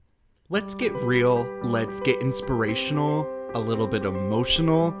Let's get real, let's get inspirational, a little bit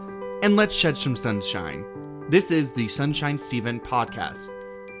emotional, and let's shed some sunshine. This is the Sunshine Steven podcast.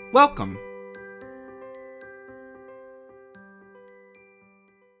 Welcome.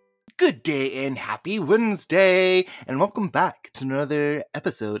 Good day and happy Wednesday, and welcome back to another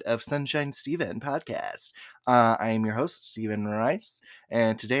episode of Sunshine Steven podcast. I am your host, Steven Rice,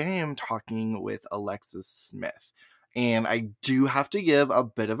 and today I am talking with Alexis Smith. And I do have to give a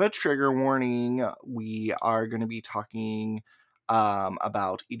bit of a trigger warning. We are going to be talking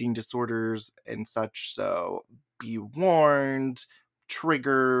about eating disorders and such, so be warned,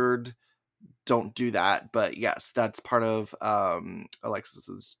 triggered. Don't do that. But yes, that's part of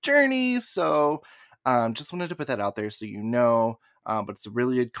Alexis's journey. So just wanted to put that out there so you know. But it's a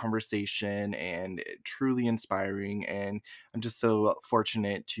really good conversation and truly inspiring. And I'm just so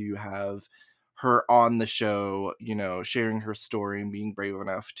fortunate to have her on the show, you know, sharing her story and being brave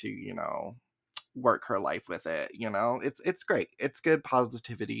enough to, you know, work her life with it. You know, it's great. It's good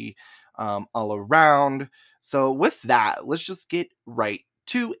positivity all around. So with that, let's just get right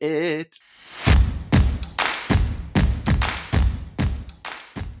to it.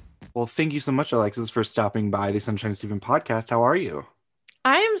 Well, thank you so much, Alexis, for stopping by the Sunshine Steven podcast. How are you?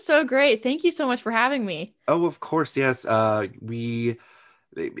 I am so great. Thank you so much for having me. Oh, of course, yes.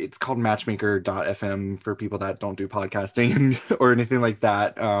 It's called Matchmaker.fm for people that don't do podcasting or anything like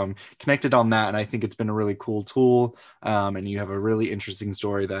that. Connected on that, and I think it's been a really cool tool. And you have a really interesting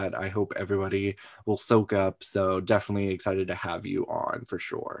story that I hope everybody will soak up. So definitely excited to have you on for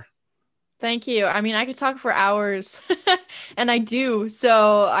sure. Thank you. I mean, I could talk for hours and I do.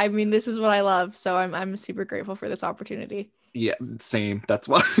 So, I mean, this is what I love. So I'm super grateful for this opportunity. Yeah, same. That's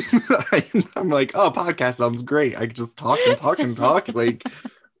why I'm like, oh, podcast sounds great. I could just talk and talk and talk. Like,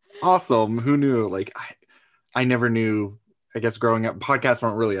 awesome. Who knew? Like, I never knew. I guess growing up, podcasts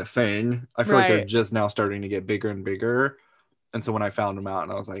weren't really a thing. I feel like they're just now starting to get bigger and bigger. And so when I found them out,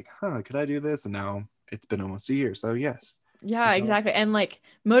 and I was like, huh, could I do this? And now it's been almost a year. So yes. Yeah, exactly. And like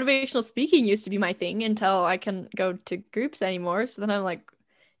motivational speaking used to be my thing until I couldn't go to groups anymore. So then I'm like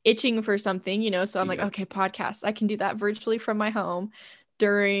itching for something, you know, so I'm like, okay, podcasts, I can do that virtually from my home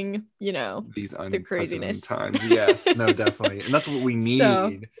during, you know, these the craziness times. Yes, no, definitely. And that's what we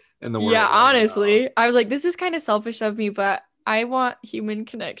need in the world. Yeah, honestly, I was like, this is kind of selfish of me, but I want human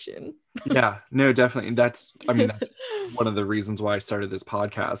connection. Yeah, no, definitely. That's one of the reasons why I started this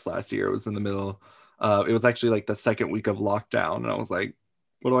podcast last year. It was in the middle. It was actually like the second week of lockdown, and I was like,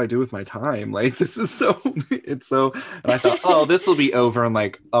 what do I do with my time? Like, this is and I thought, oh, this will be over in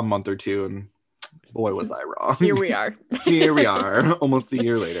like a month or two, and boy, was I wrong. Here we are. Here we are, almost a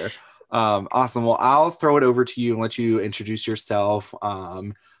year later. Awesome. Well, I'll throw it over to you and let you introduce yourself,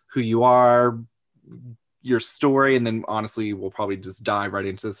 who you are, your story, and then honestly, we'll probably just dive right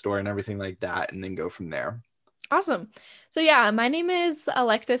into the story and everything like that, and then go from there. Awesome. So yeah, my name is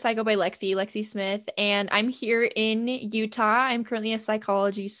Alexis. I go by Lexi Smith, and I'm here in Utah. I'm currently a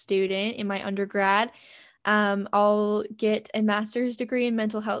psychology student in my undergrad. I'll get a master's degree in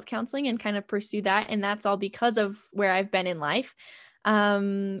mental health counseling and kind of pursue that. And that's all because of where I've been in life.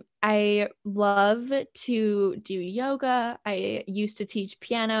 I love to do yoga. I used to teach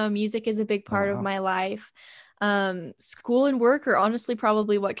piano. Music is a big part of my life. School and work are honestly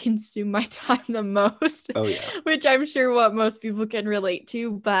probably what consume my time the most. Oh yeah. Which I'm sure what most people can relate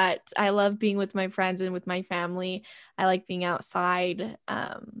to, but I love being with my friends and with my family. I like being outside,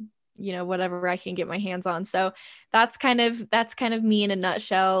 you know, whatever I can get my hands on. So that's kind of me in a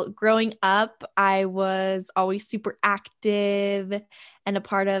nutshell. Growing up, I was always super active and a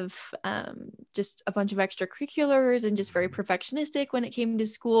part of just a bunch of extracurriculars and just very perfectionistic when it came to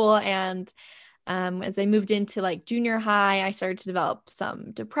school. And as I moved into like junior high, I started to develop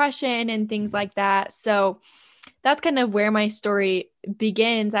some depression and things like that. So that's kind of where my story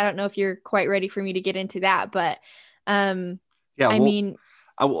begins. I don't know if you're quite ready for me to get into that, but okay,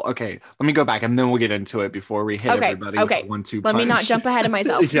 let me go back and then we'll get into it before we hit everybody with a 1-2 punch. Let me not jump ahead of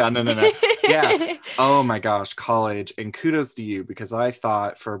myself. Yeah, no. Yeah. Oh my gosh, college. And kudos to you, because I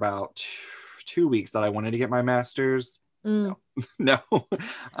thought for about 2 weeks that I wanted to get my master's. No.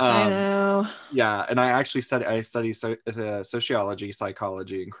 I know. Yeah, and I actually study sociology,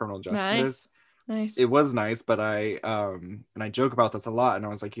 psychology, and criminal justice. Nice. It was nice, but I joke about this a lot, and I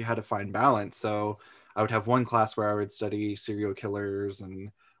was like, you had to find balance. So I would have one class where I would study serial killers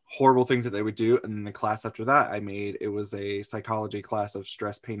and horrible things that they would do, and then the class after that it was a psychology class of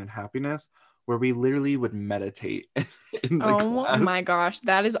stress, pain, and happiness, where we literally would meditate in the Oh class. my gosh,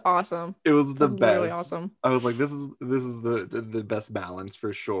 that is awesome. It was the That's literally best. awesome. I was like, this is the best balance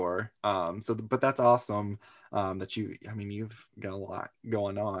for sure. But that's awesome. That you've got a lot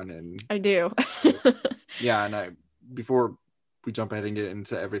going on, and I do. yeah, and before we jump ahead and get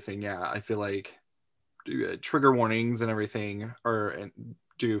into everything, yeah, I feel like trigger warnings and everything are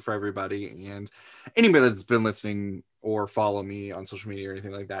due for everybody, and anybody that's been listening or follow me on social media or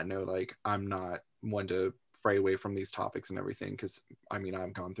anything like that know, like, I'm not one to fray away from these topics and everything, because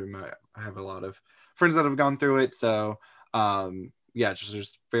I've gone through I have a lot of friends that have gone through it, so yeah,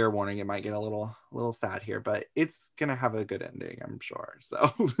 just fair warning, it might get a little sad here, but it's gonna have a good ending, I'm sure.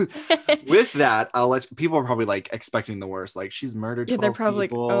 So with that, I'll let people are probably like expecting the worst, like she's murdered 12 they're probably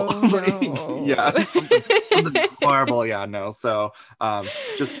people. like, oh no. Yeah, something horrible. Yeah, no. So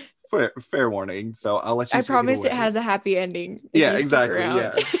just fair warning. So I'll let you I take promise it away. has a happy ending. If Yeah, you stick exactly. around.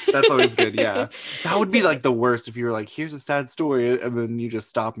 Yeah, that's always good. Yeah, that would be like the worst if you were like, here's a sad story, and then you just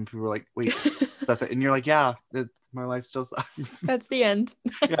stop and people were like, wait, that's it, and you're like, yeah, my life still sucks. That's the end.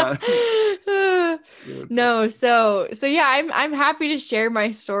 Yeah. No, so yeah, I'm happy to share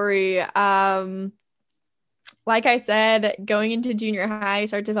my story. Like I said, going into junior high, I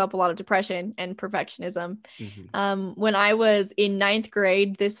started to develop a lot of depression and perfectionism. When I was in ninth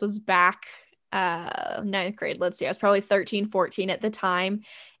grade, this was back ninth grade, let's see, I was probably 13, 14 at the time.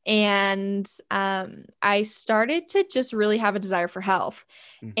 And I started to just really have a desire for health.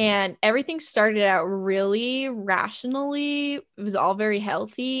 And everything started out really rationally. It was all very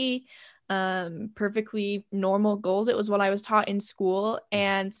healthy, perfectly normal goals. It was what I was taught in school.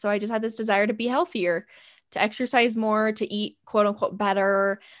 And so I just had this desire to be healthier, to exercise more, to eat quote unquote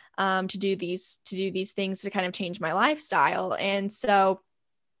better, to do these things to kind of change my lifestyle. And so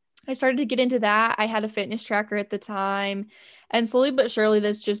I started to get into that. I had a fitness tracker at the time, and slowly but surely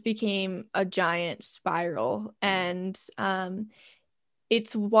this just became a giant spiral. And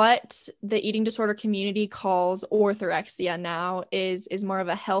it's what the eating disorder community calls orthorexia now, is more of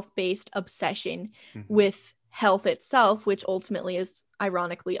a health-based obsession with health itself, which ultimately is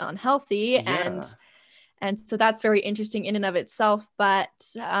ironically unhealthy. Yeah. And so that's very interesting in and of itself, but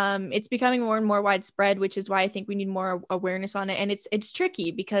it's becoming more and more widespread, which is why I think we need more awareness on it. And it's tricky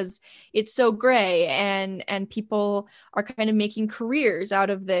because it's so gray, and people are kind of making careers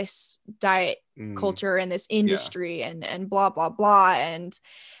out of this diet culture and this industry, and blah, blah, blah.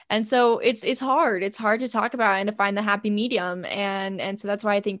 And so it's hard. It's hard to talk about and to find the happy medium. And so that's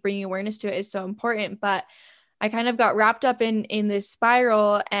why I think bringing awareness to it is so important. But I kind of got wrapped up in this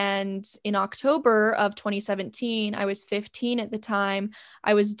spiral. And in October of 2017, I was 15 at the time.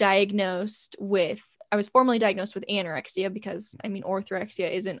 I was formally diagnosed with anorexia, because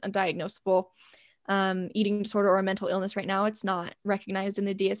orthorexia isn't a diagnosable eating disorder or a mental illness right now. It's not recognized in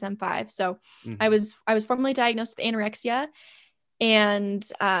the DSM-5. So I was formally diagnosed with anorexia. And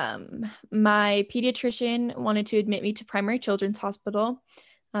my pediatrician wanted to admit me to Primary Children's Hospital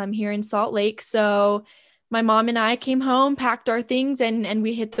here in Salt Lake. So my mom and I came home, packed our things, and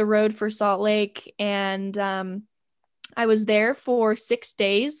we hit the road for Salt Lake. And I was there for 6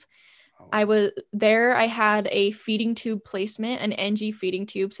 days. I was there. I had a feeding tube placement, an NG feeding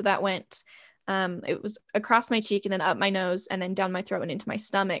tube. So that went, it was across my cheek and then up my nose and then down my throat and into my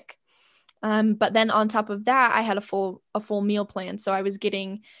stomach. But then on top of that, I had a full meal plan. So I was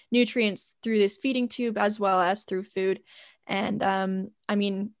getting nutrients through this feeding tube as well as through food. And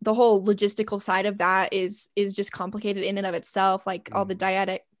the whole logistical side of that is just complicated in and of itself, like all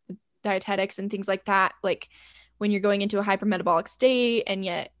the dietetics and things like that. Like when you're going into a hypermetabolic state, and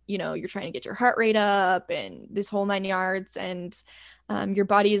yet, you're trying to get your heart rate up and this whole 9 yards, and your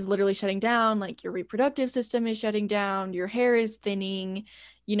body is literally shutting down, like your reproductive system is shutting down, your hair is thinning,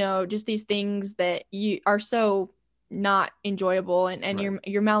 just these things that you are so not enjoyable, and right.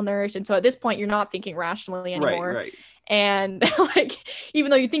 you're malnourished. And so at this point, you're not thinking rationally anymore. Right. And like, even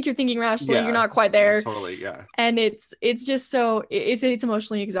though you think you're thinking rationally, you're not quite there. Totally. Yeah. And it's just so it's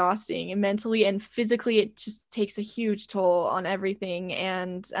emotionally exhausting, and mentally and physically, it just takes a huge toll on everything.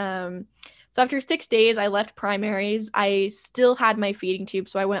 And so after 6 days, I left primaries. I still had my feeding tube,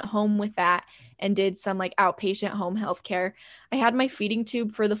 so I went home with that and did some like outpatient home health care. I had my feeding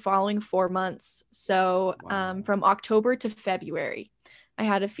tube for the following 4 months. So from October to February, I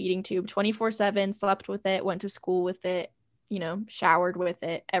had a feeding tube 24/7, slept with it, went to school with it, showered with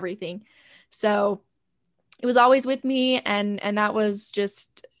it, everything. So it was always with me. And that was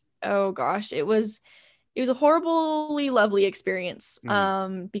just, oh gosh, it was a horribly lovely experience.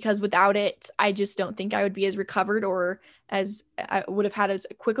 Because without it, I just don't think I would be as recovered, or as I would have had as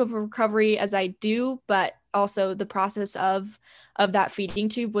quick of a recovery as I do. But also the process of that feeding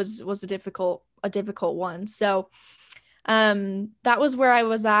tube was a difficult one. So that was where I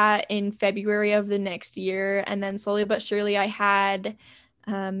was at in February of the next year. And then slowly but surely I had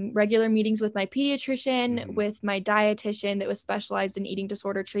regular meetings with my pediatrician, with my dietitian that was specialized in eating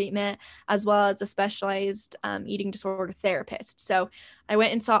disorder treatment, as well as a specialized eating disorder therapist. So I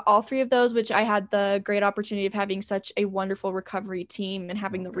went and saw all three of those, which I had the great opportunity of having such a wonderful recovery team and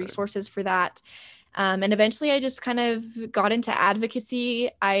having the resources for that. And eventually I just kind of got into advocacy.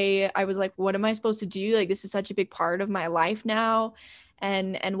 I was like, what am I supposed to do? Like, this is such a big part of my life now.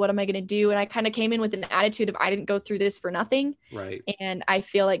 And what am I going to do? And I kind of came in with an attitude of, I didn't go through this for nothing. Right. And I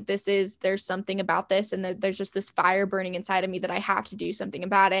feel like there's something about this, and that there's just this fire burning inside of me that I have to do something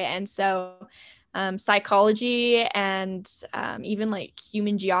about it. And so psychology and even like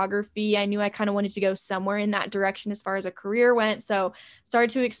human geography, I knew I kind of wanted to go somewhere in that direction as far as a career went. So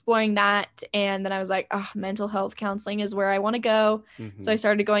started to exploring that. And then I was like, oh, mental health counseling is where I want to go. So I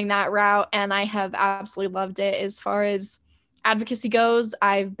started going that route, and I have absolutely loved it. As far as advocacy goes,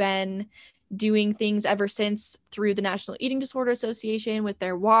 I've been doing things ever since through the National Eating Disorder Association with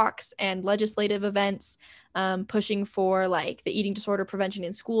their walks and legislative events, pushing for like the Eating Disorder Prevention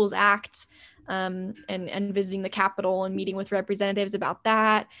in Schools Act, and visiting the Capitol and meeting with representatives about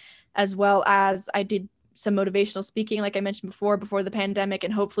that, as well as I did some motivational speaking, like I mentioned before the pandemic,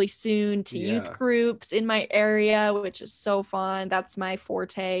 and hopefully soon to youth groups in my area, which is so fun. That's my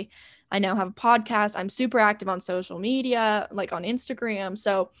forte. I now have a podcast. I'm super active on social media, like on Instagram.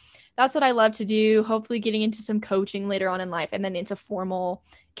 So that's what I love to do. Hopefully getting into some coaching later on in life, and then into formal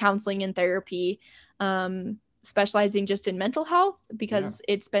counseling and therapy, specializing just in mental health, because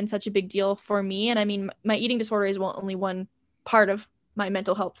it's been such a big deal for me. And I mean, my eating disorder is only one part of my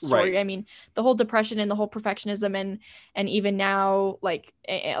mental health story. Right. I mean, the whole depression and the whole perfectionism and even now like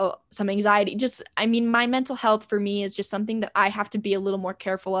some anxiety, just, I mean, my mental health for me is just something that I have to be a little more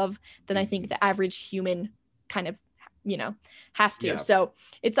careful of than I think the average human kind of, has to. So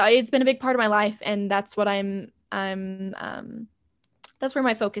it's been a big part of my life, and that's what I'm that's where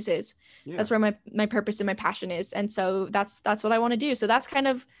my focus is. That's where my purpose and my passion is. And so that's what I want to do. So that's kind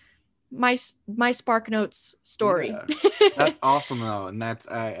of my SparkNotes story. That's awesome though, and that's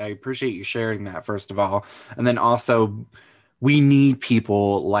I appreciate you sharing that, first of all. And then also, we need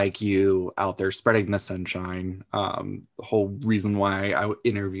people like you out there spreading the sunshine. The whole reason why I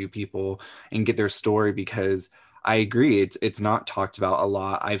interview people and get their story, because I agree, it's not talked about a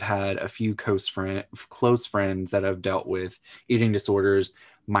lot. I've had a few close friends that have dealt with eating disorders,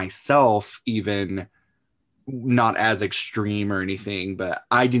 myself even not as extreme or anything, but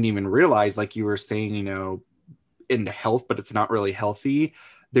I didn't even realize, like you were saying, into health, but it's not really healthy.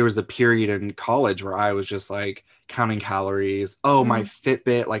 There was a period in college where I was just like counting calories. Oh, my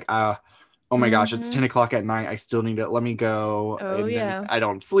Fitbit, like, oh my gosh, it's 10 o'clock at night. I still need to, let me go. Oh, and I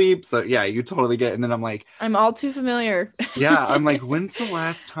don't sleep. So yeah, you totally get it. And then I'm like, I'm all too familiar. I'm like, when's the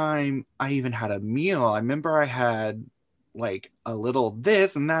last time I even had a meal? I remember I had like a little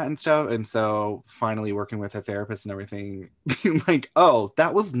this and that and stuff. And so finally working with a therapist and everything, being like, oh,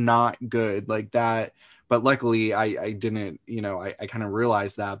 that was not good, like that. But luckily I didn't, I kind of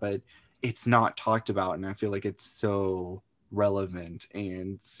realized that, but it's not talked about. And I feel like it's so relevant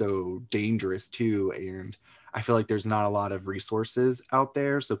and so dangerous too. And I feel like there's not a lot of resources out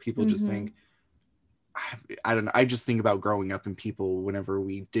there. So people just think, I don't know. I just think about growing up and people, whenever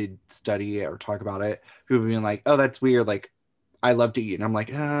we did study it or talk about it, people being like, oh, that's weird. Like, I love to eat. And I'm like,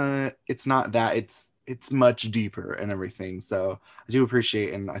 it's not that. It's much deeper and everything. So I do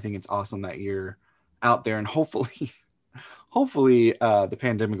appreciate, and I think it's awesome that you're out there, and hopefully the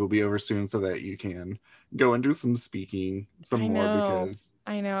pandemic will be over soon so that you can go and do some speaking some more, because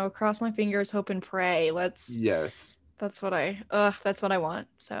I know. Cross my fingers, hope and pray. That's what I want.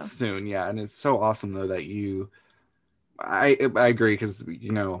 So soon. Yeah. And it's so awesome though that I agree, because,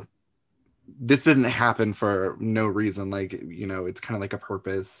 this didn't happen for no reason. Like, it's kind of like a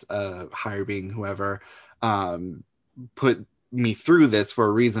purpose, higher being, whoever, put me through this for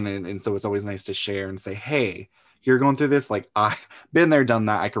a reason. And so it's always nice to share and say, hey, you're going through this. Like, I've been there, done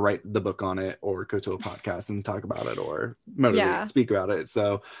that. I could write the book on it, or go to a podcast and talk about it, or motivate, speak about it.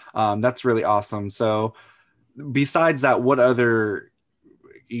 So that's really awesome. So besides that,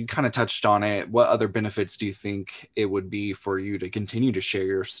 you kind of touched on it, what other benefits do you think it would be for you to continue to share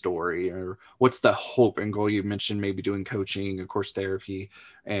your story? Or what's the hope and goal? You mentioned maybe doing coaching, of course, therapy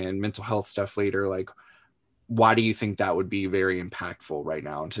and mental health stuff later. Like, why do you think that would be very impactful right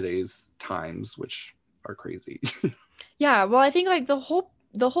now in today's times, which are crazy? Yeah, well, I think like the whole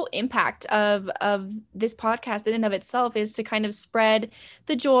the whole impact of this podcast in and of itself is to kind of spread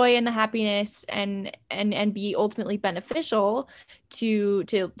the joy and the happiness and be ultimately beneficial to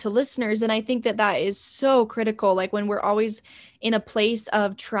listeners. And I think that is so critical, like when we're always in a place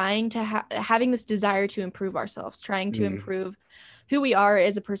of trying to having this desire to improve ourselves, trying to improve who we are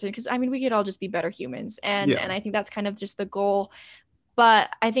as a person, because I mean we could all just be better humans, and I think that's kind of just the goal. But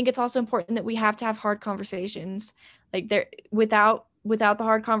I think it's also important that we have to have hard conversations, like there without the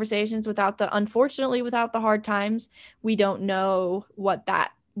hard conversations, without the hard times, we don't know what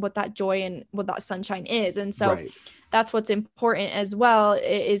that joy and what that sunshine is. And so that's what's important as well,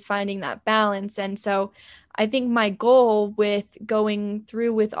 is finding that balance. And so I think my goal with going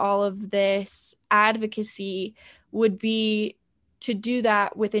through with all of this advocacy would be to do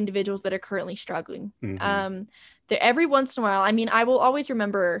that with individuals that are currently struggling. Every once in a while, I mean, I will always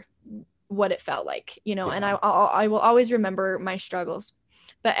remember what it felt like, you know, and I will always remember my struggles,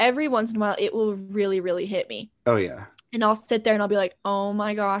 but every once in a while it will really, really hit me. Oh yeah. And I'll sit there and I'll be like, oh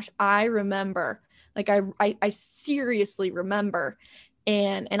my gosh, I remember, like, I seriously remember.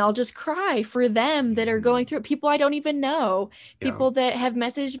 And I'll just cry for them that are going through it. People I don't even know, people that have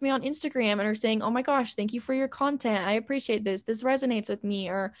messaged me on Instagram and are saying, oh my gosh, thank you for your content. I appreciate this. This resonates with me,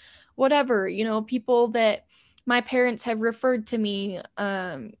 or whatever, you know, people that my parents have referred to me,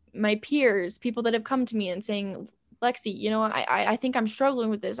 my peers, people that have come to me and saying, Lexi, you know, I think I'm struggling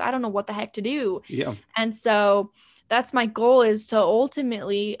with this. I don't know what the heck to do. Yeah. And so that's my goal, is to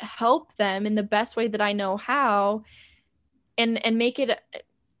ultimately help them in the best way that I know how, and make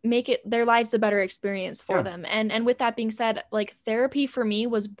it their lives a better experience for them. And with that being said, like, therapy for me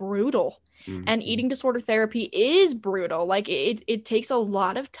was brutal. And eating disorder therapy is brutal. Like it takes a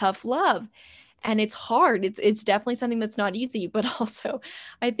lot of tough love. And it's hard. It's definitely something that's not easy, but also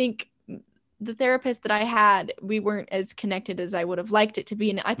I think the therapist that I had, we weren't as connected as I would have liked it to be.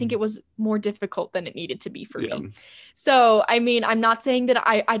 And I think it was more difficult than it needed to be for me. So, I mean, I'm not saying that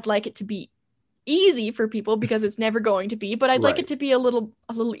I'd like it to be easy for people, because it's never going to be, but I'd like it to be a little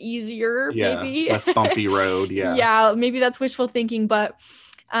easier, maybe. Less bumpy road. Yeah, maybe that's wishful thinking, but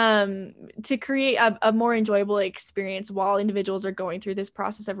to create a more enjoyable experience while individuals are going through this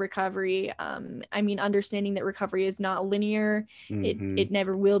process of recovery. I mean, understanding that recovery is not linear. It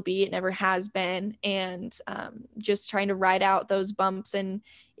never will be, it never has been. And just trying to ride out those bumps and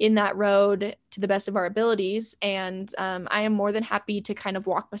in that road to the best of our abilities. And I am more than happy to kind of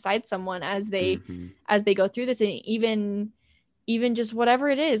walk beside someone as they go through this. And even just whatever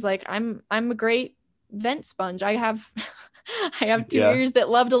it is, like I'm a great vent sponge. I have two ears that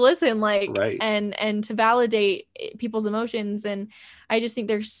love to listen, like, and to validate people's emotions. And I just think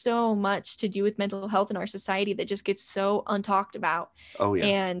there's so much to do with mental health in our society that just gets so untalked about.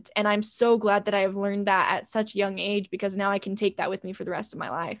 And I'm so glad that I have learned that at such a young age, because now I can take that with me for the rest of my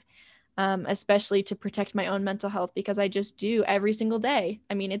life, especially to protect my own mental health, because I just do every single day.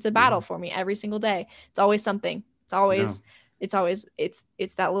 I mean, it's a battle for me every single day. It's always something. It's always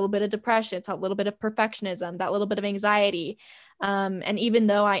it's that little bit of depression, it's that little bit of perfectionism, that little bit of anxiety. And even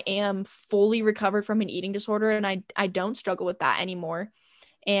though I am fully recovered from an eating disorder, and I don't struggle with that anymore.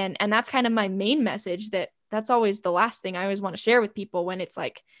 And that's kind of my main message, that's always the last thing I always want to share with people when it's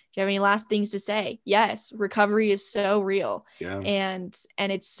like, do you have any last things to say? Yes, recovery is so real. And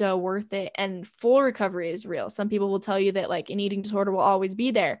it's so worth it. And full recovery is real. Some people will tell you that like an eating disorder will always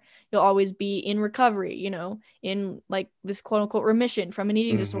be there. You'll always be in recovery, you know, in like this quote unquote remission from an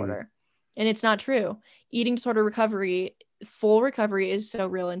eating disorder. And it's not true. Eating disorder recovery, full recovery is so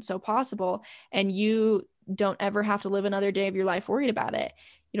real and so possible. And you don't ever have to live another day of your life worried about it.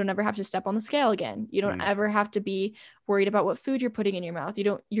 You don't ever have to step on the scale again. You don't ever have to be worried about what food you're putting in your mouth.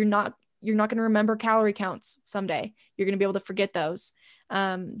 You're not going to remember calorie counts someday. You're going to be able to forget those.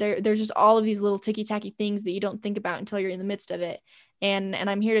 There's just all of these little ticky-tacky things that you don't think about until you're in the midst of it. And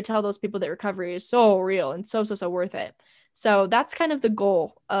I'm here to tell those people that recovery is so real and so worth it. So that's kind of the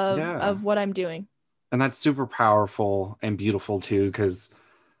goal of what I'm doing. And that's super powerful and beautiful too, because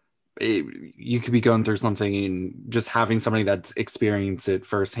you could be going through something and just having somebody that's experienced it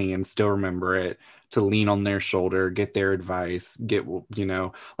firsthand, still remember it, to lean on their shoulder, get their advice, get, you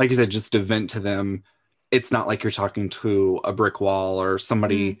know, like you said, just to vent to them. It's not like you're talking to a brick wall or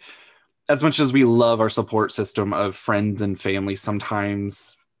somebody. As much as we love our support system of friends and family,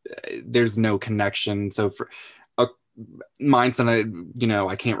 sometimes there's no connection. So for mindset, you know,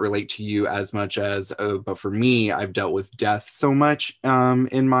 I can't relate to you as much as, but for me, I've dealt with death so much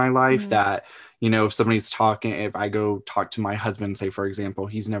in my life that, you know, if somebody's talking, if I go talk to my husband, say, for example,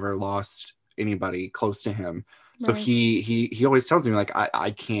 he's never lost anybody close to him. So he always tells me like,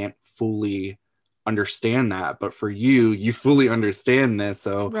 I can't fully understand that, but for you fully understand this,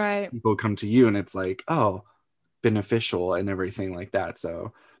 so Right. people come to you and it's like, oh, beneficial and everything like that.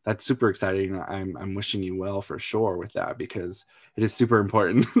 So that's super exciting. I'm wishing you well for sure with that, because it is super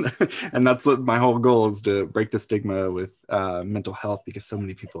important. And that's what my whole goal is, to break the stigma with mental health, because so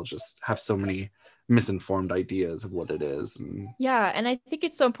many people just have so many misinformed ideas of what it is. And Yeah, and I think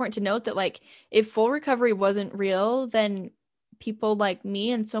it's so important to note that like if full recovery wasn't real, then people like me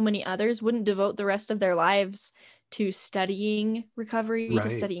and so many others wouldn't devote the rest of their lives to studying recovery, to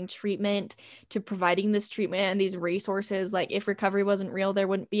right, studying treatment, to providing this treatment and these resources. Like if recovery wasn't real, there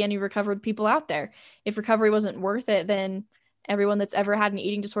wouldn't be any recovered people out there. If recovery wasn't worth it, then everyone that's ever had an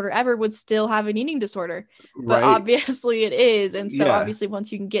eating disorder ever would still have an eating disorder. But right, obviously it is. And so yeah, obviously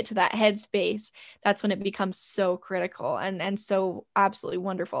once you can get to that headspace, that's when it becomes so critical and so absolutely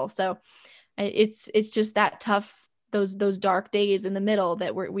wonderful. So it's just that tough, those dark days in the middle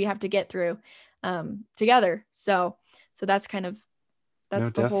that we have to get through together. So that's kind of no,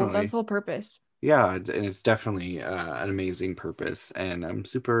 that's definitely. the whole purpose. Yeah, and it's definitely an amazing purpose, and I'm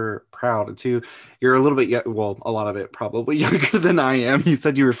super proud too. You're a little bit, well, a lot of it probably younger than I am. You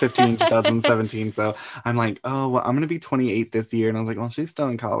said you were 15 in 2017, so I'm like, oh, well, I'm gonna be 28 this year, and I was like, well, she's still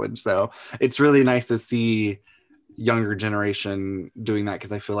in college, so it's really nice to see younger generation doing that,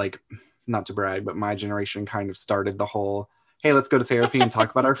 because I feel like, not to brag, but my generation kind of started the whole, hey, let's go to therapy and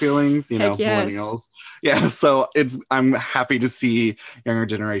talk about our feelings, Heck yes. millennials. Yeah, so I'm happy to see younger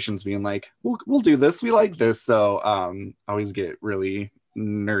generations being like, we'll do this, we like this. So I always get really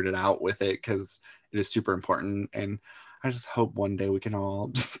nerded out with it, because it is super important, and I just hope one day we can all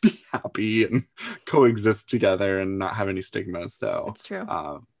just be happy and coexist together and not have any stigma. So It's true.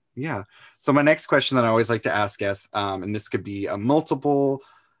 yeah. So my next question that I always like to ask guests, and this could be a multiple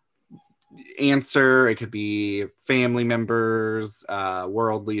answer, it could be family members,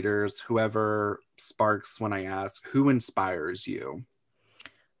 world leaders, whoever sparks when I ask, who inspires you?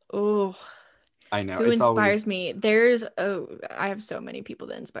 Oh, I know who it's inspires always, me? I have so many people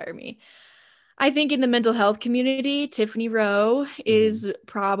that inspire me. I think in the mental health community, Tiffany Rowe mhm. is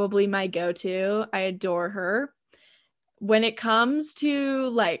probably my go-to. I adore her. When it comes to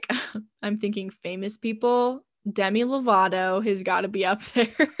like, I'm thinking famous people, Demi Lovato has got to be up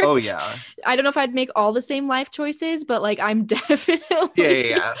there. Oh yeah, I don't know if I'd make all the same life choices, but like yeah, yeah,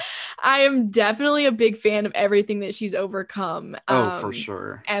 yeah. I am definitely a big fan of everything that she's overcome. Oh, for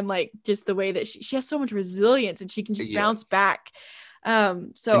sure. And like just the way that she has so much resilience and she can just bounce Yes, back.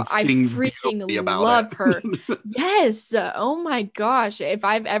 So and I sing freaking beautifully about it. love her. Yes. Oh my gosh. If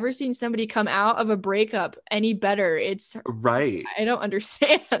I've ever seen somebody come out of a breakup any better, it's Right. I don't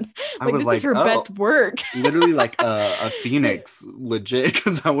understand. I Like was this is like, her oh, best work. literally like a phoenix, legit,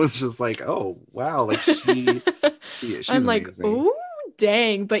 because I was just like, oh wow, like yeah, she's I'm like, amazing. oh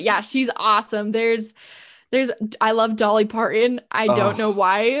dang. But yeah, she's awesome. There's I love Dolly Parton. I don't know Oh,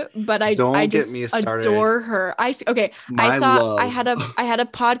 why, but I don't get just me started. adore her. Okay, My love. I had a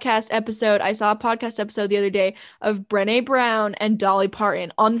podcast episode. I saw a podcast episode the other day of Brené Brown and Dolly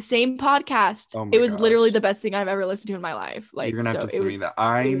Parton on the same podcast. Oh It my was literally the gosh. best thing I've ever listened to in my life. You're Like gonna have so to send me that.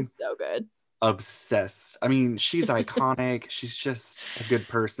 it was I'm so good. obsessed. I mean, she's iconic. She's just a good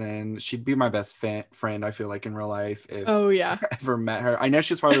person. She'd be my best friend, I feel like, in real life if Oh yeah. I ever met her. I know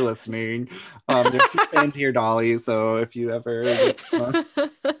she's probably listening. There's two fans here, Dolly. So if you ever just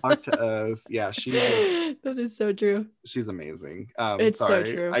talk to us, yeah, That is so true. she's amazing. It's so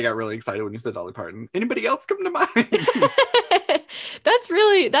Sorry, true. I got really excited when you said Dolly Parton. Anybody else come to mind? That's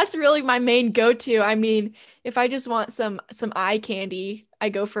really my main go-to. I mean, if I just want some eye candy, I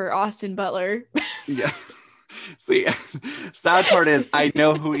go for Austin Butler. Yeah. See, sad part is I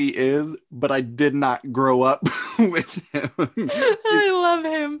know who he is, but I did not grow up with him. See, I love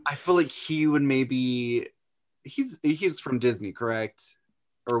him. I feel like he would maybe he's from Disney, correct?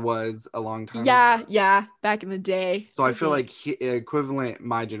 Or was a long time ago. Yeah, yeah, back in the day, So I I feel like think. equivalent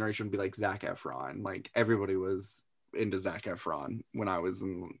my generation would be like Zac Efron. Like everybody was into Zac Efron when I was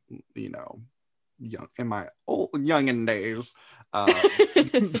in, young in my old youngin days, um,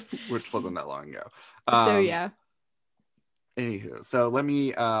 which wasn't that long ago. So Um, yeah, Anywho, so let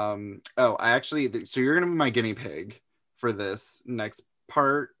me oh, I actually, so you're gonna be my guinea pig for this next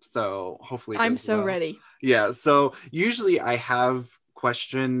part, so hopefully it I'm goes so well. ready. Yeah, so usually I have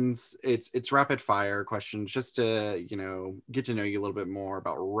questions, it's rapid fire questions, just to get to know you a little bit more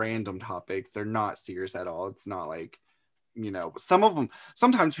about random topics. They're not serious at all. It's not like, some of them,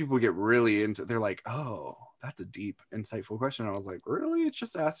 sometimes people get really into, they're like, oh, that's a deep insightful question. I was like, really? It's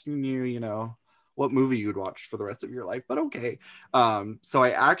just asking you, what movie you'd watch for the rest of your life, but okay. So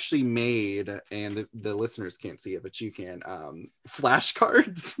I actually made, and the listeners can't see it, but you can,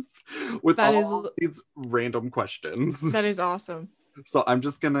 flashcards with That is all these random questions. that is awesome. So I'm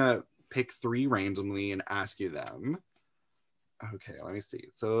just gonna pick 3 randomly and ask you them. Okay, let me see.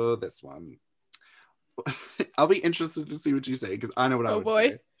 So this one. I'll be interested to see what you say because I know what I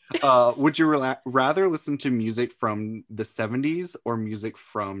would say. Would you rather listen to music from the 70s or music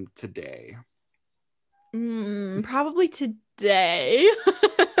from today? Probably today.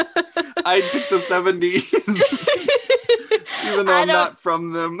 I'd pick the 70s, even though I'm not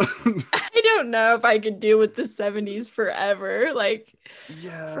from them. I don't know if I could deal with the 70s forever. Like,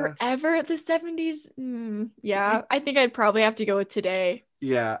 yeah, forever the 70s. Yeah, I think I'd probably have to go with today.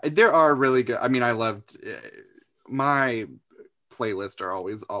 Yeah, there are really good. I mean, I loved my playlists are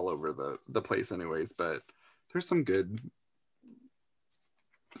always all over the place, anyways. But there's some good,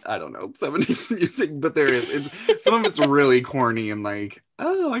 I don't know, 70s music. But there is. Some of it's really corny and like,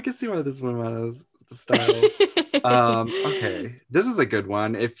 oh, I can see why this one has the style. Okay, this is a good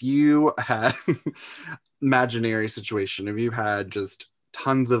one. If you had imaginary situation, if you had just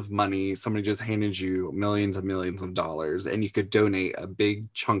tons of money, somebody just handed you millions and millions of dollars, and you could donate a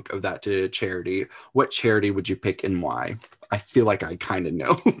big chunk of that to charity, what charity would you pick and why? I feel like I kind of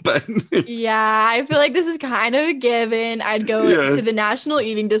know, but yeah, I feel like this is kind of a given. I'd go to the National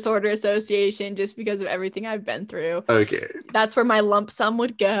Eating Disorder Association just because of everything I've been through. Okay. That's where my lump sum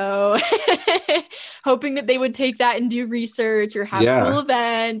would go. Hoping that they would take that and do research or have cool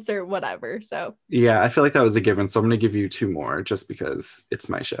events or whatever. So yeah, I feel like that was a given. So I'm going to give you 2 more just because it's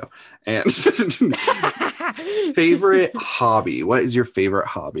my show. And favorite hobby. What is your favorite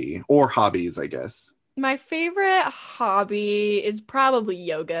hobby or hobbies, I guess? My favorite hobby is probably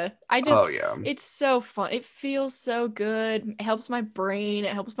yoga. It's so fun. It feels so good. It helps my brain.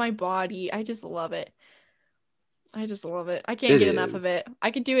 It helps my body. I just love it. I can't get enough of it.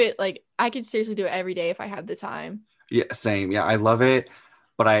 I could do it I could seriously do it every day if I had the time. Yeah, same. Yeah, I love it.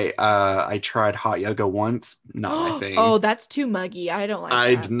 But I tried hot yoga once. Not my thing. Oh, that's too muggy. I don't like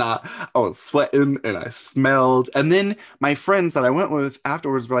I that. did not. I was sweating and I smelled. And then my friends that I went with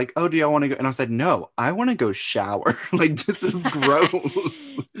afterwards were like, oh, do y'all want to go? And I said, no, I want to go shower. Like, this is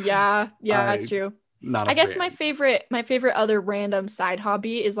gross. Yeah, that's true. I guess my favorite other random side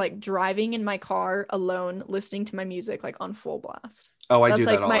hobby is like driving in my car alone, listening to my music like on full blast. Oh, that's do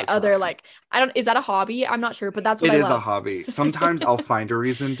that like all my the time. Other like is that a hobby? I'm not sure, but that's what it I is love. a hobby. Sometimes I'll find a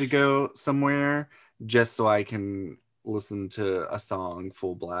reason to go somewhere just so I can listen to a song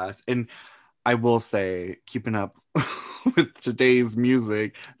full blast. And I will say, keeping up with today's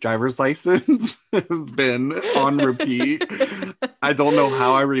music, Driver's License has been on repeat. I don't know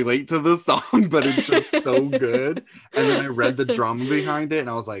how I relate to this song, but it's just so good. And then I read the drama behind it and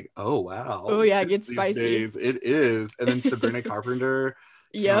I was like, oh, wow. Oh, yeah, it gets spicy. It is. And then Sabrina Carpenter.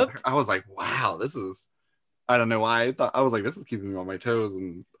 Yep. I was like, wow, this is, I don't know why I was like, this is keeping me on my toes,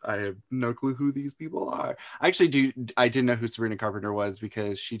 and I have no clue who these people are. I didn't know who Sabrina Carpenter was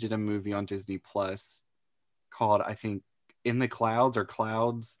because she did a movie on Disney Plus called, I think, In the Clouds or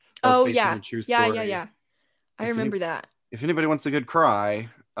Clouds. Oh, yeah. Yeah. I remember that. If anybody wants a good cry,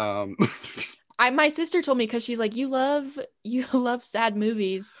 my sister told me because she's like, you love sad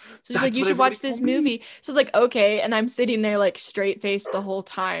movies. So she's like, you should watch this movie. So I was like, okay. And I'm sitting there like straight faced the whole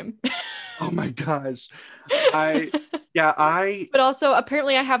time. Oh my gosh. But also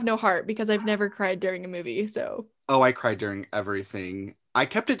apparently I have no heart because I've never cried during a movie. So. Oh, I cried during everything. I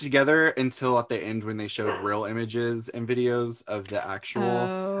kept it together until at the end when they showed real images and videos of the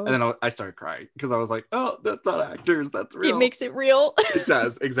actual. And then I started crying because I was like, oh, that's not actors. That's real. It makes it real. It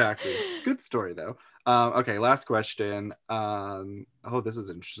does. Exactly. Good story, though. Okay, last question. This is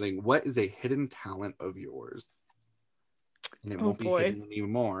interesting. What is a hidden talent of yours? And it won't be hidden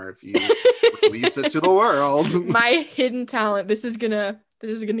anymore if you release it to the world. My hidden talent. This is gonna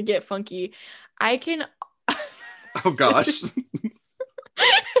get funky. I can. Oh gosh.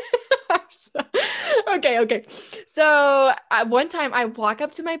 Okay. So one time I walk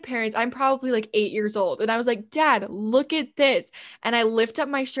up to my parents. I'm probably like 8 years old. And I was like, Dad, look at this. And I lift up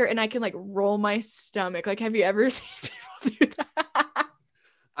my shirt and I can like roll my stomach. Like, have you ever seen people do that?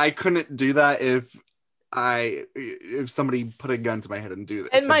 I couldn't do that if somebody put a gun to my head and do this.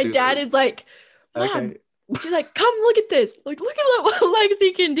 And my dad is like, Mom, okay. She's like, come look at this. Like, look at what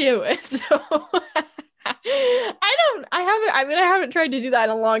Lexi can do. And so I haven't tried to do that in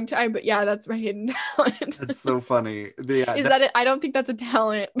a long time, but yeah, that's my hidden talent. That's so funny. Yeah, is that it? I don't think that's a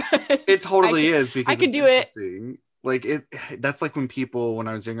talent. It totally is because I could do it. Like that's like when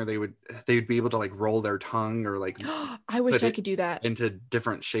I was younger, they would be able to like roll their tongue or like I wish I could do that into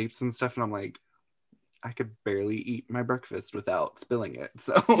different shapes and stuff. And I'm like, I could barely eat my breakfast without spilling it.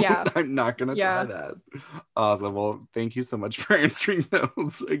 So Yeah. I'm not gonna Yeah. try that. Awesome. Well, thank you so much for answering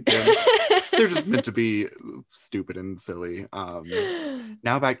those. Again, they're just meant to be stupid and silly.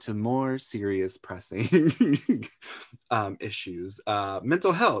 Now back to more serious, pressing issues.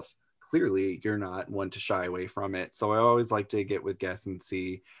 Mental health. Clearly, you're not one to shy away from it. So I always like to get with guests and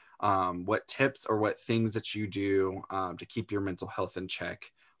see what tips or what things that you do to keep your mental health in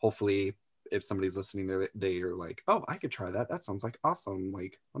check. Hopefully, if somebody's listening, they're like, oh, I could try that. That sounds like awesome.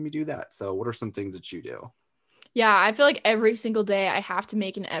 Like, let me do that. So what are some things that you do? Yeah, I feel like every single day I have to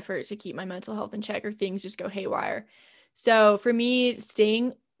make an effort to keep my mental health in check or things just go haywire. So for me,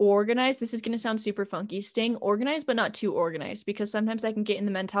 staying organized, this is going to sound super funky, staying organized, but not too organized, because sometimes I can get in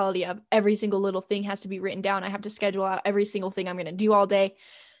the mentality of every single little thing has to be written down. I have to schedule out every single thing I'm going to do all day.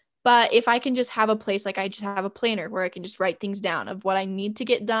 But if I can just have a place, like I just have a planner where I can just write things down of what I need to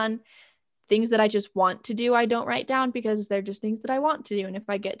get done, things that I just want to do, I don't write down because they're just things that I want to do. And if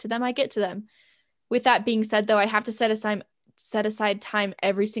I get to them, I get to them. With that being said, though, I have to set aside time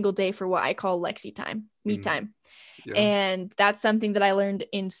every single day for what I call Lexi time, me time. Yeah. And that's something that I learned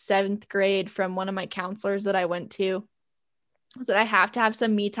in 7th grade from one of my counselors that I went to, is that I have to have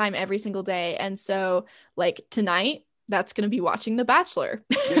some me time every single day. And so like tonight, that's going to be watching The Bachelor.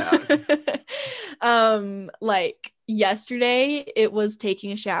 Yeah. Like yesterday, it was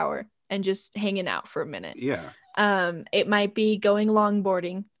taking a shower and just hanging out for a minute. Yeah. It might be going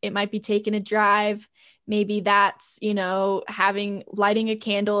longboarding. It might be taking a drive. Maybe that's, lighting a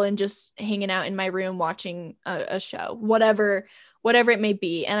candle and just hanging out in my room watching a show, whatever it may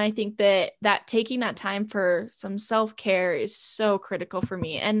be. And I think that taking that time for some self-care is so critical for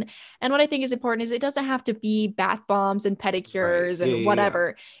me. And what I think is important is it doesn't have to be bath bombs and pedicures and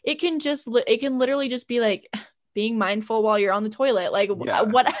whatever. It can literally just be like being mindful while you're on the toilet, like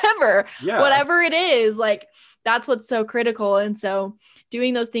whatever it is, like that's what's so critical. And so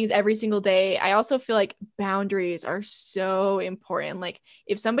doing those things every single day. I also feel like boundaries are so important. Like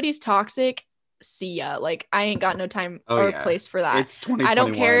if somebody's toxic, see ya. Like I ain't got no time or place for that. It's 2021. I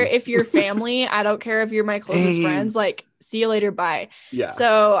don't care if you're family. I don't care if you're my closest friends. Like see you later. Bye. Yeah.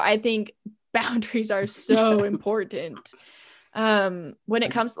 So I think boundaries are so important. When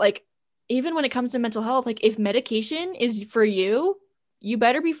it comes even when it comes to mental health, like if medication is for you, you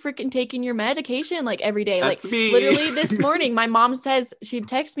better be freaking taking your medication like every day. That's like me. Literally this morning, my mom says, she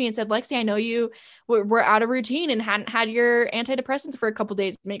texted me and said, Lexi, I know you were out of routine and hadn't had your antidepressants for a couple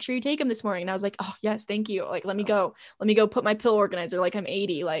days. Make sure you take them this morning. And I was like, oh yes, thank you. Like, let me go put my pill organizer. Like I'm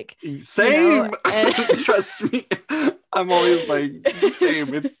 80, like same. Trust me. I'm always like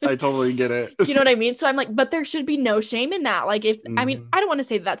same. I totally get it. You know what I mean? So I'm like, but there should be no shame in that. Like I mean, I don't want to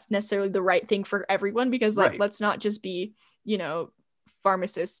say that's necessarily the right thing for everyone, because like, let's not just be,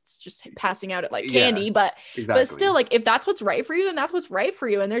 pharmacists just passing out it like candy, but still, like if that's what's right for you, then that's what's right for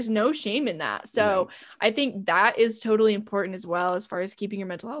you. And there's no shame in that. So I think that is totally important as well, as far as keeping your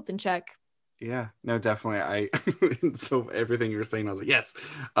mental health in check. Yeah, no, definitely. So everything you're saying, I was like, yes.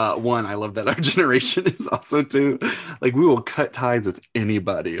 One, I love that our generation is also too, like we will cut ties with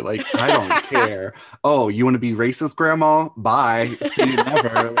anybody. Like, I don't care. Oh, you want to be racist, grandma? Bye. See you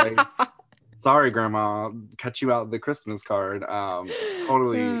never. Like, sorry, grandma, cut you out the Christmas card.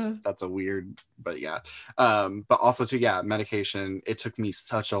 Totally. That's a weird, but yeah. But also too, medication. It took me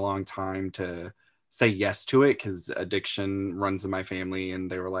such a long time to say yes to it because addiction runs in my family, and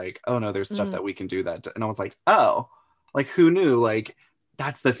they were like, oh no, there's stuff that we can do that. And I was like, oh, like who knew? Like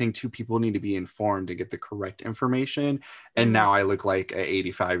that's the thing too, people need to be informed to get the correct information. And now I look like a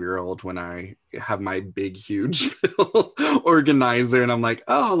 85-year-old when I have my big huge pill organizer, and I'm like,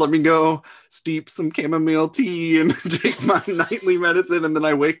 oh, let me go steep some chamomile tea and take my nightly medicine, and then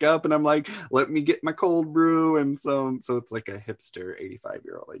I wake up and I'm like, let me get my cold brew. And so it's like a hipster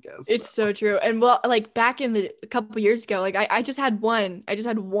 85-year-old, I guess. It's so true. And well, like back in a couple of years ago, like I just had one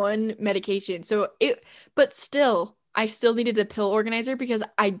medication, but still I still needed a pill organizer because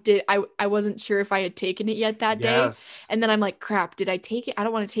I wasn't sure if I had taken it yet that day. And then I'm like, crap, did I take it? I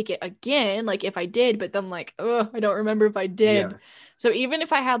don't want to take it again. Like if I did, but then like, oh, I don't remember if I did. So even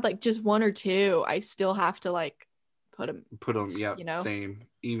if I had like just one or two, I still have to like put them. Yeah. Same.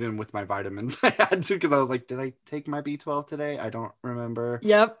 Even with my vitamins, I had to, because I was like, did I take my B12 today? I don't remember.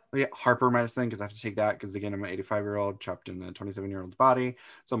 Yep. Yeah, Harper medicine, because I have to take that because again, I'm an 85-year-old trapped in a 27-year-old's body.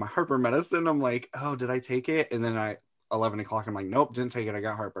 So my Harper medicine, I'm like, oh, did I take it? And then 11 o'clock, I'm like, nope, didn't take it. I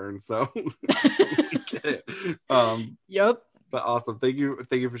got heartburn. So get it. Yep. But awesome. Thank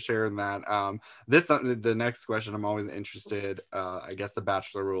you for sharing that. The next question, I'm always interested. I guess The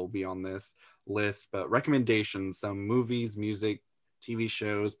Bachelor will be on this list, but recommendations, some movies, music, TV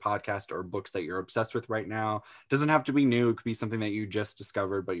shows, podcasts, or books that you're obsessed with right now. It doesn't have to be new. It could be something that you just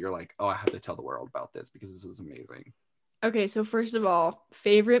discovered, but you're like, oh, I have to tell the world about this because this is amazing. Okay, so first of all,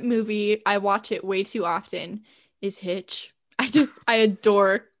 favorite movie, I watch it way too often, is Hitch. I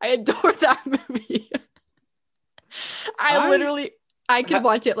adore that movie. I could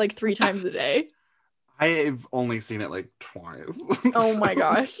watch it like 3 times a day. I've only seen it like twice. Oh my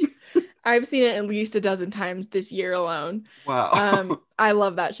gosh. I've seen it at least a dozen times this year alone. Wow. I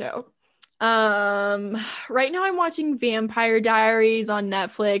love that show. Right now I'm watching Vampire Diaries on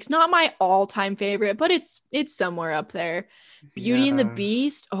Netflix. Not my all-time favorite, but it's somewhere up there. Beauty and the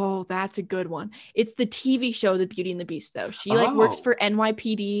Beast. Oh, that's a good one. It's the TV show, The Beauty and the Beast, though. She like works for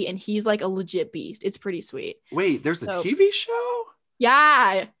NYPD and he's like a legit beast. It's pretty sweet. Wait, there's a TV show?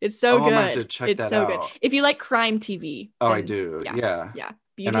 Yeah, it's so good. I'm gonna have to check it's that so out. good. If you like crime TV. Oh, I do. Yeah.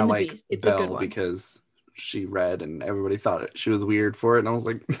 Beauty and and I the like Beast. It's Belle a good one. because she read and everybody thought she was weird for it. And I was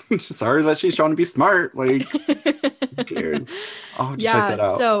like, sorry that she's trying to be smart. Like, who cares? I'll have to check that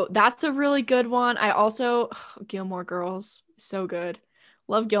out. So that's a really good one. I also, Gilmore Girls. So good.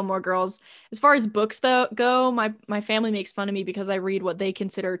 Love Gilmore Girls. As far as books though go, my family makes fun of me because I read what they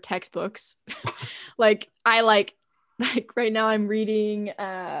consider textbooks. like right now I'm reading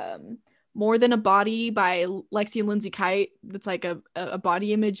More Than a Body by Lexi and Lindsay Kite. That's like a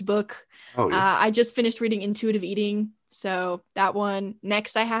body image book. Oh, yeah. I just finished reading Intuitive Eating. So that one.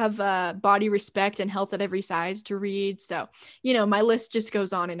 Next, I have Body Respect and Health at Every Size to read. So, my list just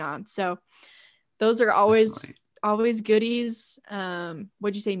goes on and on. So those are always goodies.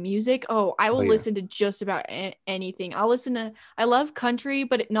 What'd you say? Music? Oh, I will listen to just about anything. I love country,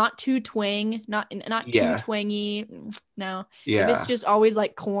 but not too not too twangy. No. Yeah. If it's just always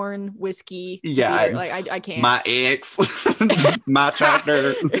like corn, whiskey. Yeah. Beer, like I can't. My ex, my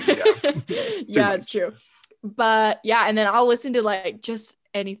tractor. Yeah, it's true. But yeah, and then I'll listen to like just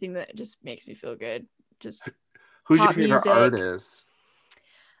anything that just makes me feel good. Just who's your favorite artist?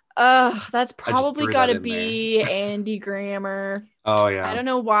 That's probably gotta be Andy Grammer. Oh yeah. I don't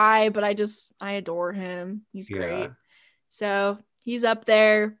know why, but I adore him. He's great. So he's up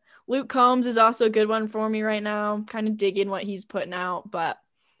there. Luke Combs is also a good one for me right now. I'm kind of digging what he's putting out, but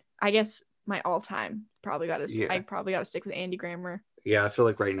I guess my all-time I probably gotta stick with Andy Grammer. Yeah, I feel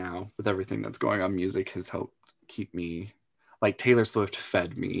like right now with everything that's going on, music has helped keep me, like Taylor Swift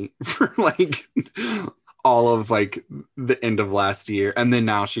fed me for like all of like the end of last year, and then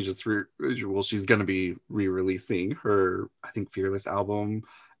now she just she's gonna be re-releasing her, I think, Fearless album.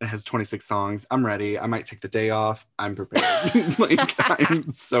 It has 26 songs. I'm ready. I might take the day off. I'm prepared. Like I'm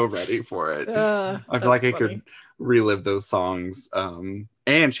so ready for it. I feel like I could relive those songs.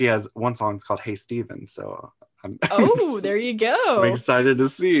 And she has one song, it's called Hey Steven, so there you go. I'm excited to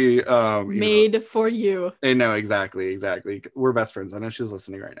see. Made for you. I know, exactly. We're best friends. I know she's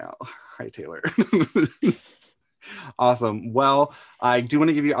listening right now. Hi, Taylor. Awesome. Well, I do want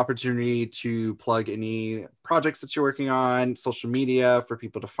to give you opportunity to plug any projects that you're working on, social media for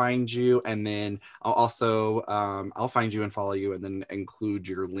people to find you, and then I'll also I'll find you and follow you, and then include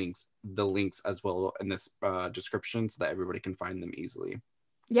the links as well in this description so that everybody can find them easily.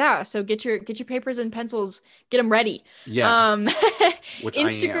 Yeah, so get your papers and pencils, get them ready. Yeah. Which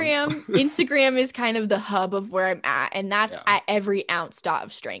Instagram is kind of the hub of where I'm at, and that's at Every Ounce Dot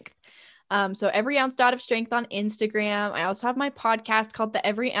of Strength. So Every Ounce Dot of Strength on Instagram. I also have my podcast called the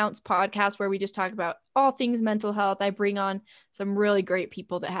Every Ounce Podcast, where we just talk about all things mental health. I bring on some really great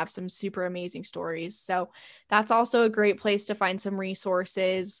people that have some super amazing stories. So that's also a great place to find some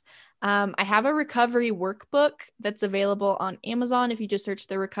resources. I have a recovery workbook that's available on Amazon. If you just search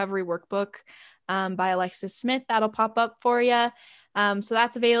the recovery workbook by Alexis Smith, that'll pop up for you. So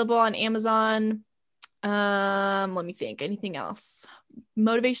that's available on Amazon. Let me think. Anything else?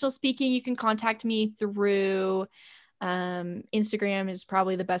 Motivational speaking, you can contact me through Instagram is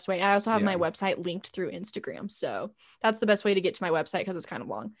probably the best way. I also have my website linked through Instagram, so that's the best way to get to my website because it's kind of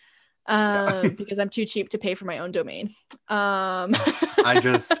long. Because I'm too cheap to pay for my own domain. I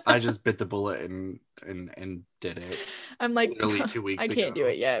just bit the bullet and did it. I'm like, literally 2 weeks ago. I can't do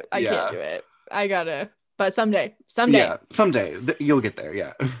it yet. I can't do it. I gotta, but someday. Yeah, someday you'll get there.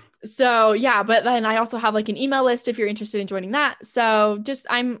 Yeah. So yeah, but then I also have like an email list if you're interested in joining that. So just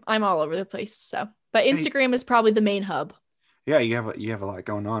I'm all over the place. So, but Instagram is probably the main hub. Yeah, you have a lot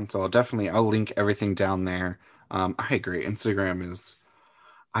going on. So I'll link everything down there. I agree. Instagram is.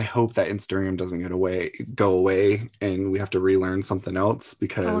 I hope that Instagram doesn't go away and we have to relearn something else,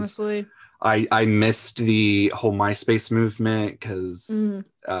 because honestly, I missed the whole MySpace movement because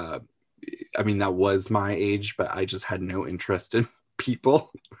I mean, that was my age, but I just had no interest in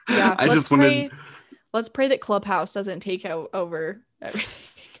people. Yeah, let's pray that Clubhouse doesn't take over everything.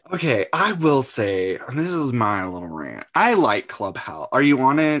 Okay, I will say, and this is my little rant. I like Clubhouse. Are you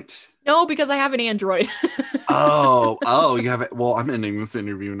on it? No, because I have an Android. Oh, you have it. Well, I'm ending this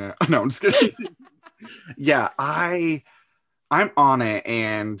interview now. No, I'm just kidding. Yeah, I'm on it,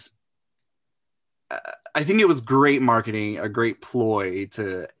 and I think it was great marketing, a great ploy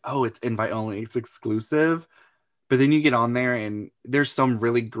to, oh, it's invite only, it's exclusive. But then you get on there and there's some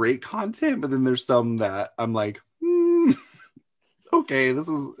really great content, but then there's some that I'm like, okay, this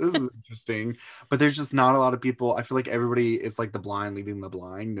is interesting. But there's just not a lot of people. I feel like everybody is like the blind leading the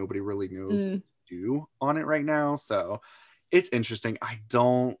blind. Nobody really knows what to do on it right now. So it's interesting.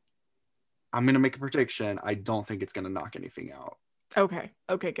 I'm gonna make a prediction. I don't think it's gonna knock anything out. Okay,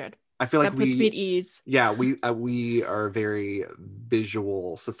 good. I feel like that puts me at ease. Yeah, we are a very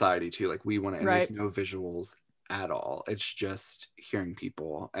visual society too. Like we want to, and Right. there's no visuals at all. It's just hearing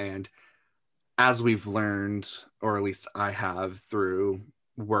people. And as we've learned, or at least I have through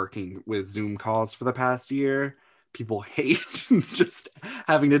working with Zoom calls for the past year, people hate just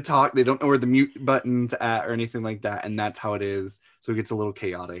having to talk. They don't know where the mute button's at or anything like that. And that's how it is. So it gets a little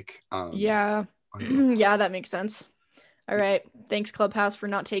chaotic. Yeah. Yeah, that makes sense. All right. Thanks, Clubhouse, for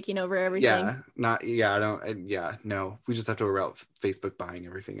not taking over everything. No. We just have to worry about Facebook buying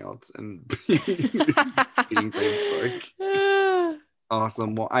everything else and being Facebook.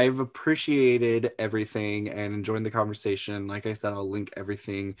 Awesome. Well, I've appreciated everything and enjoyed the conversation. Like I said, I'll link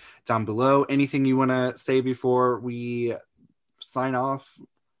everything down below. Anything you want to say before we sign off?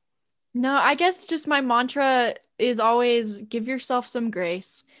 No, I guess just my mantra is always give yourself some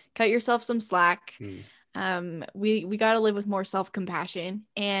grace, cut yourself some slack. We got to live with more self-compassion,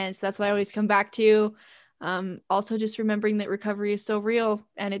 and so that's what I always come back to. Also just remembering that recovery is so real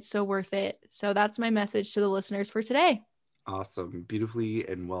and it's so worth it. So that's my message to the listeners for today. Awesome. Beautifully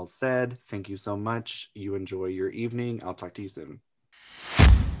and well said. Thank you so much. You enjoy your evening. I'll talk to you soon.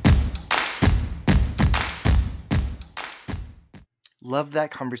 Love that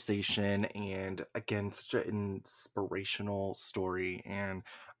conversation, and again, such an inspirational story. And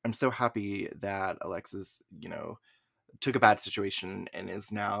I'm so happy that Alexis, took a bad situation and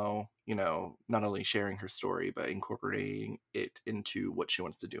is now, not only sharing her story, but incorporating it into what she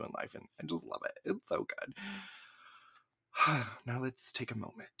wants to do in life. And I just love it. It's so good. Now let's take a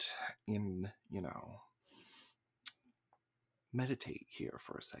moment and, meditate here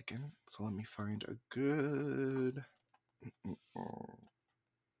for a second. So let me find a good...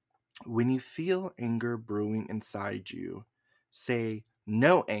 When you feel anger brewing inside you, say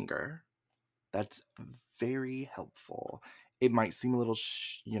no anger. That's very helpful. It might seem a little,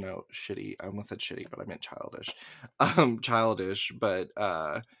 shitty. I almost said shitty, but I meant childish. Childish, but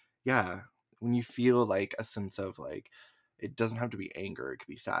yeah. When you feel like a sense of like, it doesn't have to be anger. It could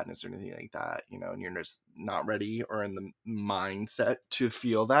be sadness or anything like that, and you're just not ready or in the mindset to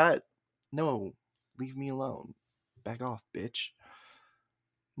feel that. No, leave me alone. Back off, bitch.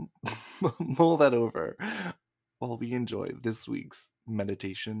 Mull that over while we enjoy this week's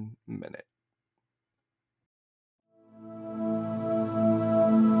Meditation Minute.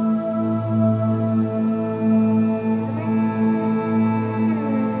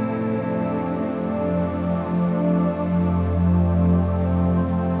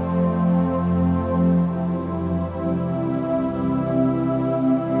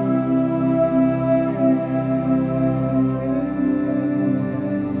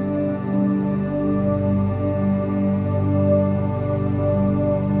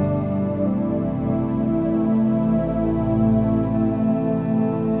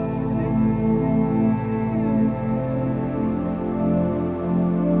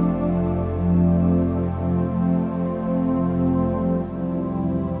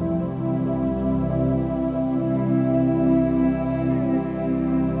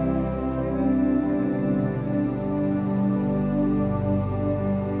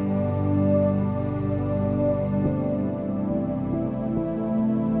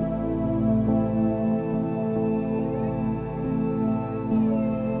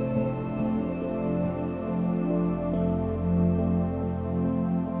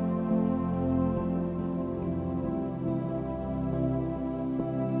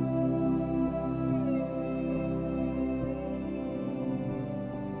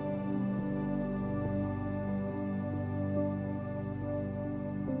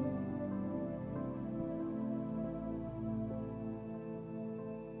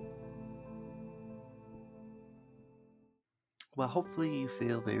 Well, hopefully you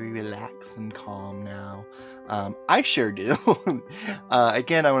feel very relaxed and calm now. I sure do.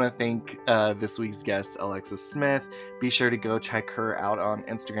 Again, I want to thank this week's guest, Alexis Smith. Be sure to go check her out on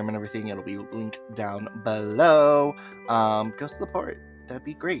Instagram and everything. It'll be linked down below. Go support. That'd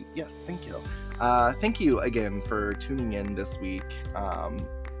be great. Yes, thank you. Thank you again for tuning in this week.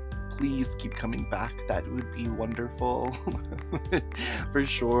 Please keep coming back. That would be wonderful. For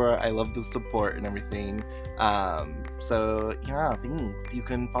sure. I love the support and everything. So yeah, thanks. You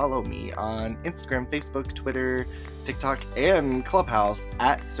can follow me on Instagram, Facebook, Twitter, TikTok, and Clubhouse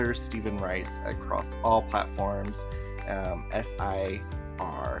at Sir Stephen Rice across all platforms.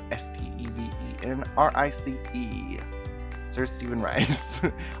 SirStevenRice. Sir Stephen Rice.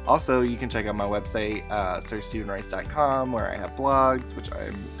 Also, you can check out my website, sirstephenrice.com, where I have blogs, which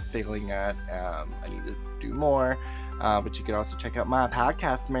I'm failing at. I need to do more. But you can also check out my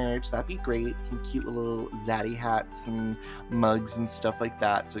podcast merch. That'd be great. Some cute little zaddy hats and mugs and stuff like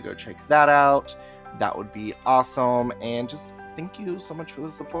that. So go check that out. That would be awesome. And just thank you so much for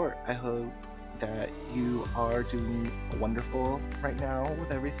the support. I hope that you are doing wonderful right now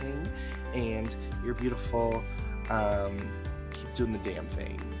with everything. And you're beautiful. Keep doing the damn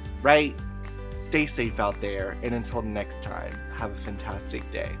thing, right? Stay safe out there, and until next time, have a fantastic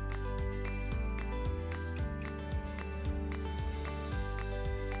day.